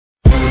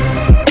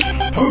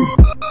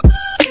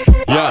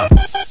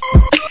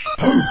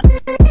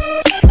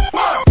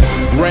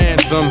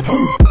Ransom,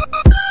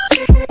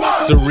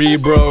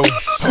 Cerebro,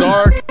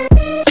 Stark.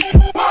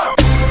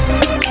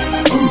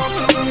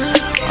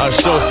 I'll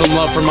show some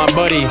love for my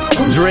buddy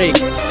Drake.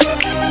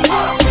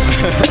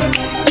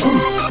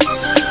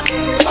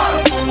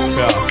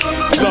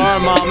 Yeah. Sorry,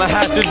 mom, I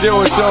had to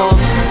do it to him.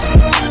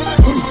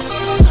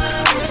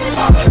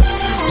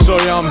 Show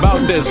you I'm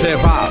about this hip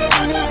hop.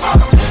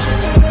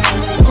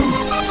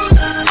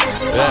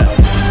 Yeah.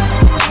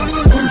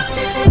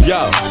 Yo,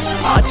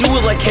 I do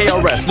it like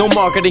KRS, no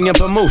marketing and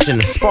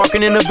promotion.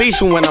 Sparking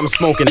innovation when I'm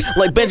smoking,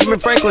 like Benjamin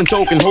Franklin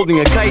token,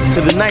 holding a kite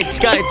to the night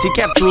sky to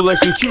capture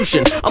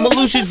electrocution. I'm a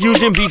lucid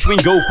fusion between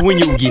Goku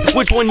and Yugi.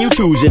 Which one you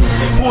choosing?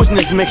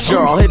 Poisonous mixture,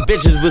 I'll hit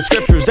bitches with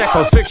scriptures that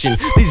cause fiction.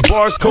 These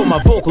bars coat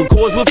my vocal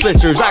cords with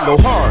blisters, I go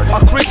hard.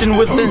 I'll christen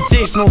with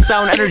sensational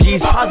sound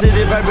energies.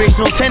 Positive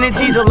vibrational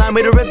tendencies allow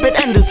me to rip it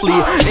endlessly.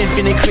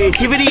 Infinite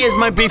creativity is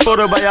my brief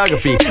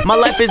autobiography. My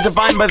life is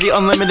defined by the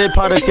unlimited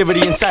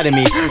productivity inside of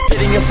me.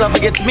 Pitting yourself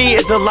against me,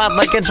 it's a lot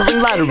like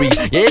entering lottery.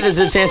 Yeah, there's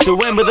a chance to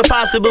win, but the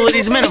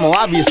possibility's minimal,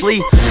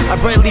 obviously. I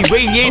brightly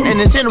radiate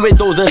and incinerate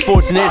those less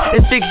fortunate.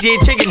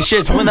 Asphyxiate chicken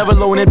shits whenever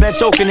low in bed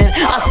choking it.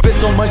 I spit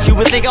so much you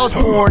would think I was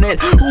pouring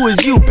it. Who is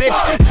you, bitch?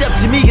 Step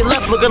to me, get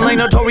left looking like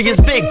notorious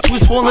big. Two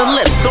swollen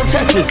lips, don't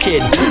test this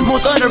kid.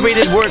 Most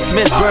underrated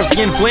wordsmith,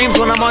 bursting in flames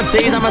when I'm on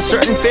stage. I'm a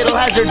certain fatal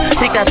hazard.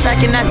 Take that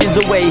stack of napkins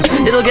away.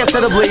 It'll get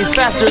set ablaze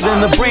faster than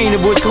the brain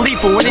of Wiz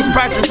Khalifa when he's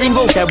practicing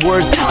vocab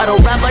words. I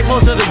don't rap like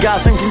most other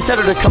guys and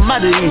considered a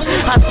commodity.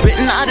 I spit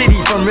an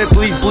oddity from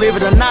Ripley's, believe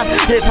it or not.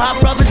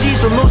 Hip-hop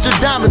prophecies from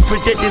Nostradamus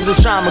predicted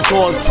this trauma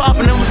cause.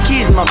 Popping them with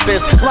keys in my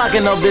fist,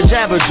 locking up the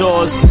jabber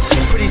jaws.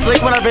 Pretty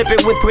slick when I rip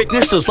it with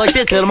quickness, just like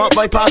this. Hit them up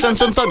like Pac on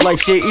some thug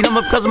life shit. Eat them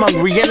up cause I'm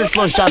hungry and it's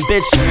lunchtime,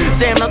 bitch.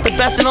 Say I'm not the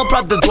best and I'll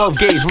prop the 12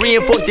 gauge.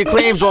 Reinforce your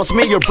claims while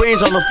smear your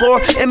brains on the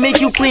floor and make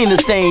you clean the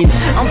stains.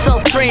 I'm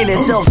self-trained and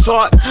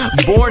self-taught,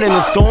 born in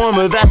a storm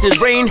of acid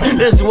rain.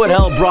 This is what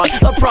hell brought,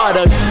 a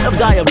product of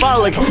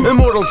diabolic,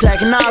 immortal tech.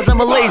 Nas,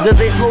 I'm a laser,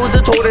 they slow as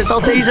a tortoise.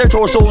 I'll taser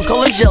torsos,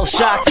 call him shell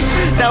shocked.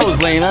 That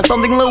was lame, that's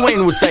something Lil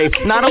Wayne would say.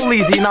 Not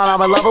O'Leasy, not on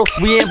my level.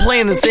 We ain't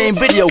playing the same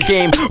video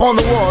game. On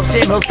the wall of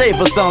shame, he'll stay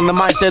for selling the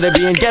mindset of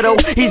being ghetto.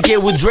 He's gay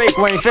with Drake,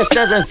 wearing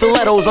fistas and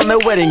stilettos on their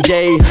wedding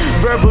day.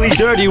 Verbally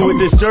dirty with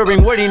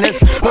disturbing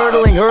wittiness,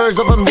 hurdling herds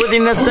of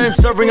unworthiness and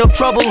stirring up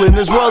trouble in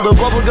this world of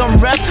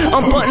bubblegum rap.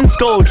 I'm putting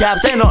skull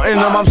caps, ain't nothing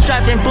them. I'm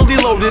strapped and fully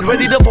loaded,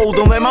 ready to fold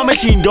them. Let my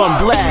machine gun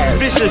blast.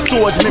 Vicious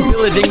swordsman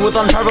pillaging with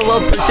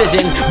unparalleled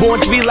precision. Born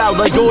to be loud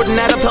like Gordon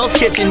out of Hell's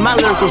Kitchen. My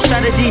lyrical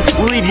strategy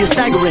will leave you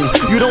staggering.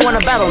 You don't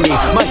wanna battle me.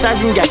 My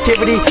seismic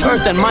activity,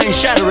 earth and mind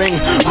shattering.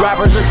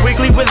 Rappers are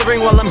quickly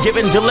withering while I'm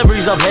giving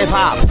deliveries of hip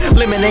hop,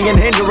 limiting and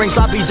hindering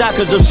sloppy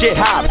jockers of shit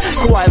hop.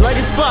 Quiet like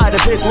a spy to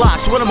pick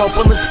locks when I'm up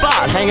on the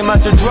spot, hanging out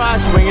to dry,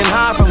 swinging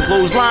high from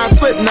clotheslines,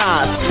 slip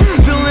knots.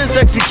 Villainous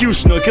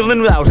executioner,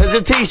 killing without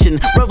hesitation.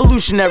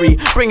 Revolutionary,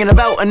 bringing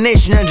about a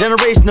nation and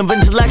generation of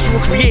intellectual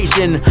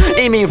creation,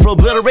 aiming for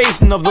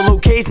obliteration of the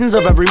locations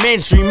of every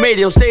mainstream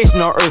radio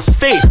station on Earth's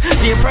face.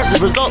 The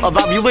impressive result of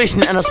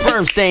ovulation and a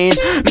sperm stain,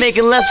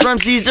 making less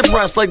MCs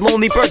depressed like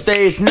lonely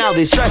birthdays. Now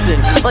they stressing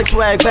like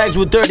swag bags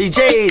with dirty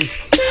J's.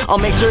 I'll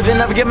make sure they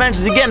never get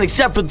mentioned again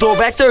except for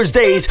Throwback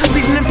Thursdays,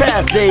 leaving in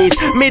past days.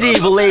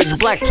 Medieval age,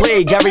 black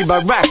plague carried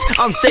by rats.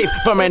 Unsafe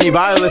from any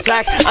viral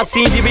attack. I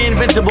seem to be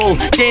invincible,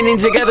 chaining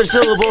together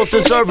syllables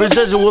to serve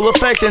residual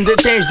effects and to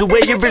change the way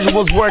your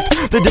visuals work.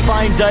 The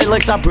divine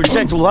dialects I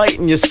project will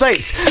heighten your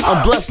sights.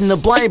 I'm blessing the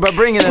blind by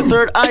bringing the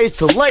third eyes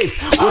to life.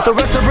 With the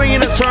rest of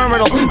bringing a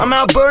terminal, I'm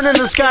out burning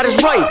the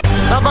Scottish right.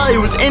 My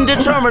value is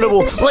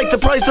indeterminable, like the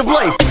price of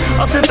life.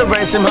 I'll set the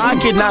ransom high,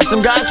 kidnap some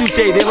guys who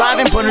say they live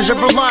and punish them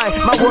for lying.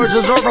 My words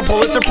deserve a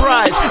Pulitzer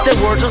Prize. Their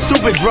words are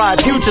stupid, dry,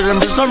 putrid,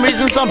 and for some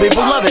reason some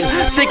people love it.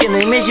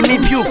 Sickening, making me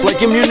puke like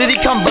community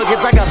cum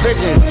buckets. I got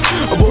visions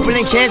of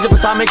opening cans of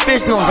atomic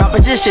fist, no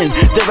competition.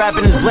 Their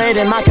rapping is bland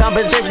and my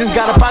composition's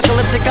got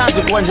apocalyptic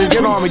consequences.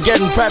 Get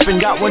Armageddon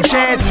prepping, got one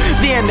chance.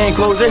 The end ain't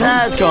close, it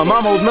has come.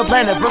 I'm holding the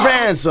planet for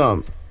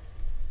ransom.